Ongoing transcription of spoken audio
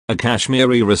A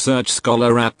Kashmiri research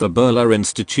scholar at the Birla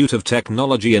Institute of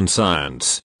Technology and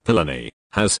Science, Pilani,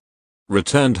 has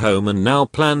returned home and now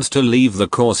plans to leave the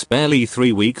course barely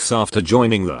 3 weeks after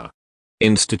joining the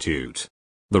institute.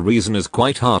 The reason is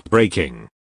quite heartbreaking.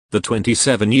 The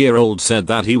 27-year-old said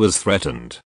that he was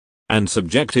threatened and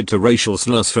subjected to racial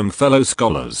slurs from fellow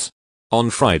scholars. On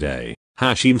Friday,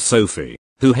 Hashim Sofi,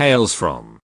 who hails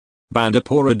from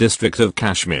Bandipora district of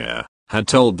Kashmir, had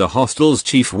told the hostel's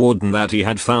chief warden that he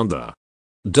had found the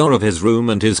door of his room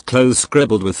and his clothes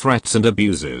scribbled with threats and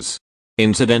abuses.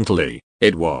 Incidentally,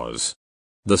 it was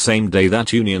the same day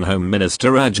that Union Home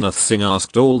Minister Rajnath Singh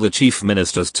asked all the chief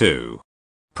ministers to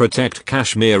protect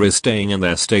Kashmiris staying in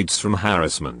their states from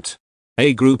harassment.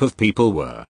 A group of people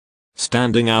were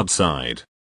standing outside.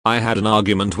 I had an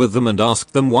argument with them and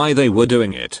asked them why they were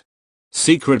doing it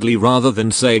secretly rather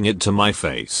than saying it to my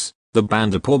face, the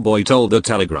Bandipur boy told the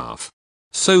Telegraph.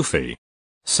 Sophie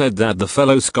said that the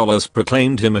fellow scholars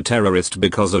proclaimed him a terrorist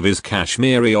because of his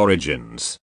Kashmiri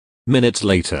origins. Minutes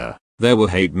later, there were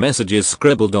hate messages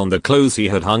scribbled on the clothes he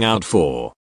had hung out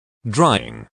for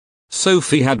drying.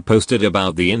 Sophie had posted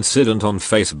about the incident on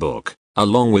Facebook,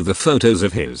 along with the photos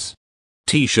of his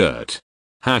t-shirt.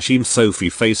 Hashim Sofi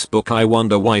Facebook. I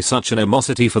wonder why such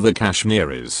animosity for the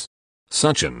Kashmiris.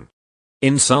 Such an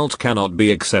insult cannot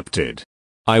be accepted.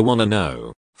 I wanna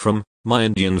know, from my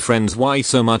Indian friends, why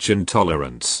so much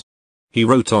intolerance. He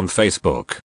wrote on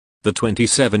Facebook. The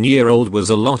 27-year-old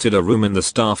was allotted a room in the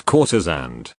staff quarters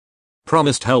and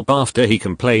promised help after he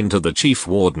complained to the chief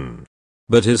warden.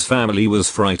 But his family was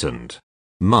frightened.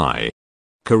 My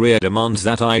career demands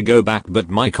that I go back, but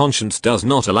my conscience does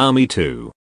not allow me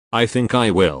to. I think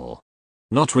I will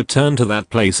not return to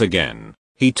that place again,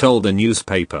 he told the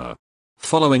newspaper.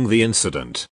 Following the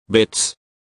incident, BITS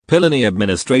Pilani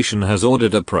administration has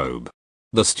ordered a probe.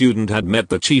 The student had met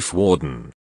the chief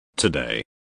warden today.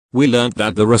 We learnt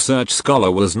that the research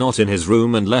scholar was not in his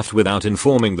room and left without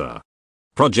informing the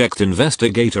project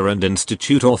investigator and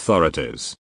institute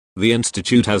authorities. The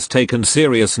institute has taken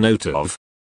serious note of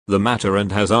the matter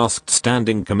and has asked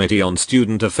Standing Committee on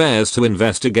Student Affairs to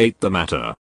investigate the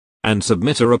matter and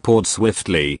submit a report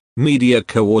swiftly, media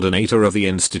coordinator of the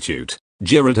institute,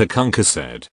 Girita Kunka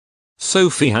said.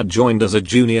 Sophie had joined as a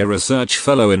junior research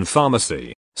fellow in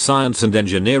Pharmacy, Science and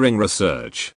Engineering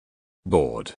Research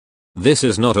Board. This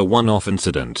is not a one-off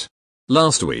incident.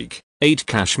 Last week, 8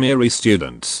 Kashmiri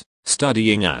students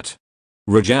studying at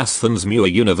Rajasthan's Muir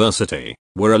University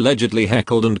were allegedly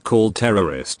heckled and called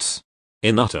terrorists.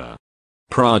 In Uttar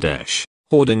Pradesh,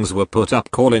 hoardings were put up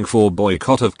calling for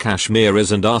boycott of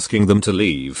Kashmiris and asking them to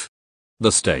leave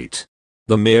the state.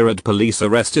 The Meerut police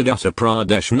arrested Uttar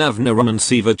Pradesh Navniraman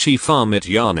Seva chief Amit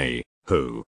Yani,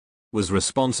 who was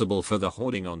responsible for the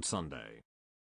hoarding on Sunday.